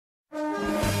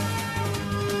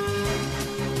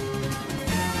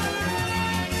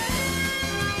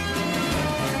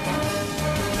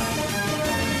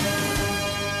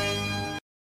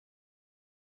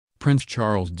Prince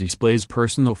Charles displays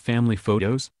personal family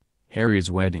photos.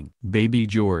 Harry's wedding. Baby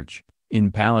George.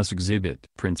 In Palace exhibit.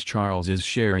 Prince Charles is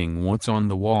sharing what's on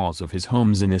the walls of his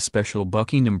homes in a special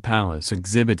Buckingham Palace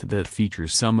exhibit that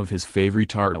features some of his favorite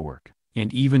artwork,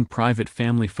 and even private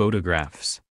family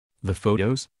photographs. The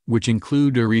photos, which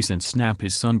include a recent snap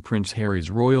his son Prince Harry's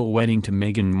royal wedding to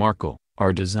Meghan Markle,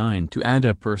 are designed to add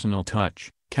a personal touch,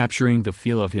 capturing the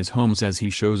feel of his homes as he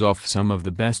shows off some of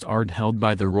the best art held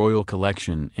by the royal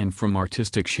collection and from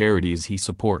artistic charities he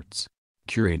supports.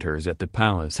 Curators at the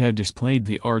palace had displayed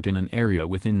the art in an area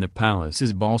within the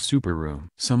palace's ball superroom.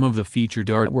 Some of the featured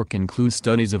artwork includes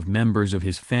studies of members of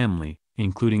his family,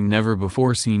 including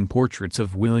never-before-seen portraits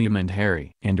of William and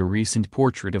Harry, and a recent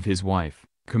portrait of his wife,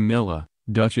 Camilla,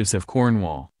 Duchess of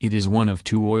Cornwall. It is one of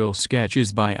 2 oil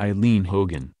sketches by Eileen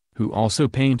Hogan, who also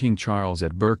painting Charles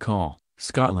at Birk Hall,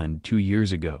 Scotland 2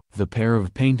 years ago. The pair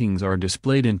of paintings are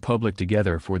displayed in public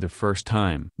together for the first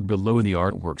time. Below the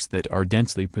artworks that are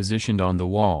densely positioned on the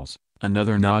walls,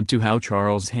 another nod to how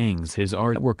Charles hangs his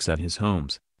artworks at his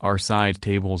homes, are side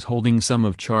tables holding some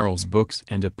of Charles' books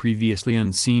and a previously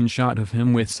unseen shot of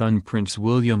him with son Prince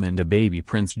William and a baby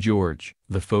Prince George.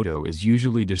 The photo is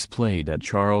usually displayed at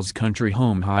Charles' country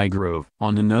home Highgrove.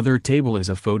 On another table is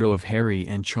a photo of Harry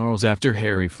and Charles after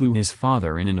Harry flew his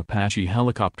father in an Apache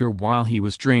helicopter while he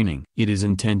was training. It is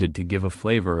intended to give a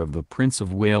flavor of the Prince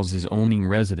of Wales's owning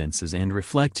residences and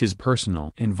reflect his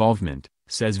personal involvement,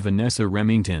 says Vanessa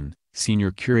Remington,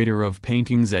 senior curator of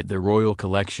paintings at the Royal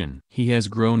Collection. He has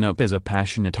grown up as a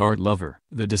passionate art lover.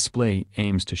 The display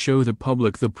aims to show the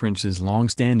public the prince's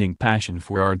long-standing passion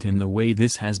for art in the way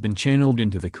this has been channeled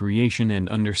into the creation and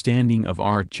understanding of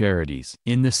art charities.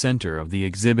 In the center of the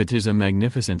exhibit is a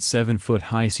magnificent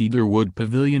 7-foot-high cedar wood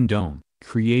pavilion dome,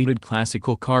 created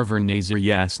classical carver Nazir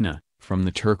Yasna, from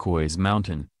the Turquoise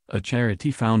Mountain, a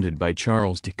charity founded by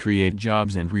Charles to create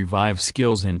jobs and revive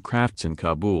skills and crafts in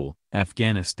Kabul,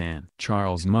 Afghanistan.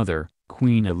 Charles' mother,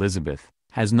 Queen Elizabeth,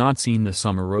 has not seen the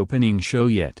summer opening show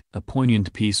yet. A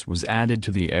poignant piece was added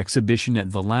to the exhibition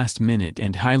at the last minute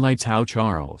and highlights how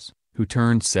Charles, who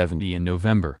turned 70 in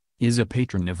November, is a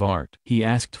patron of art. He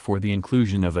asked for the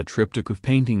inclusion of a triptych of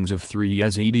paintings of 3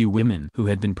 Yazidi women who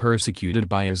had been persecuted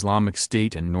by Islamic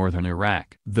State in northern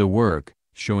Iraq. The work,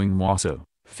 showing Waso,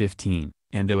 15,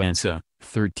 and Oansa,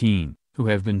 13, who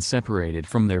have been separated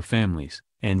from their families,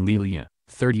 and Lilia,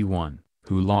 31,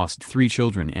 who lost 3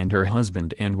 children and her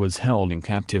husband and was held in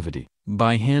captivity,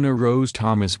 by Hannah Rose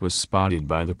Thomas, was spotted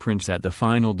by the prince at the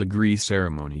final degree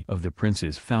ceremony of the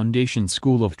Prince's Foundation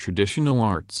School of Traditional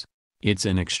Arts. It's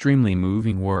an extremely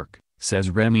moving work, says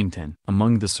Remington.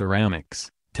 Among the ceramics,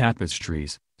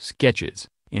 tapestries, sketches,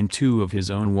 and 2 of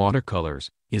his own watercolors,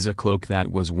 is a cloak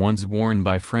that was once worn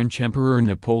by French Emperor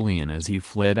Napoleon as he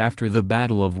fled after the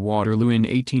Battle of Waterloo in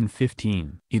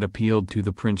 1815. It appealed to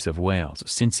the Prince of Wales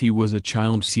since he was a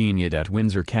child seeing it at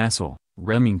Windsor Castle,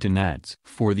 Remington adds.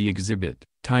 For the exhibit,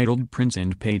 titled Prince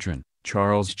and Patron,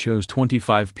 Charles chose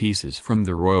 25 pieces from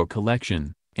the Royal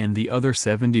Collection, and the other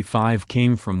 75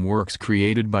 came from works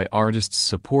created by artists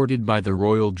supported by the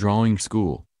Royal Drawing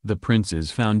School, the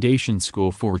Prince's Foundation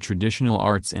School for Traditional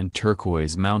Arts, and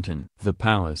Turquoise Mountain. The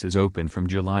palace is open from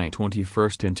July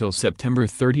 21 until September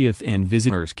 30, and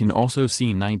visitors can also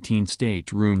see 19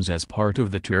 staterooms as part of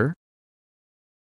the tour.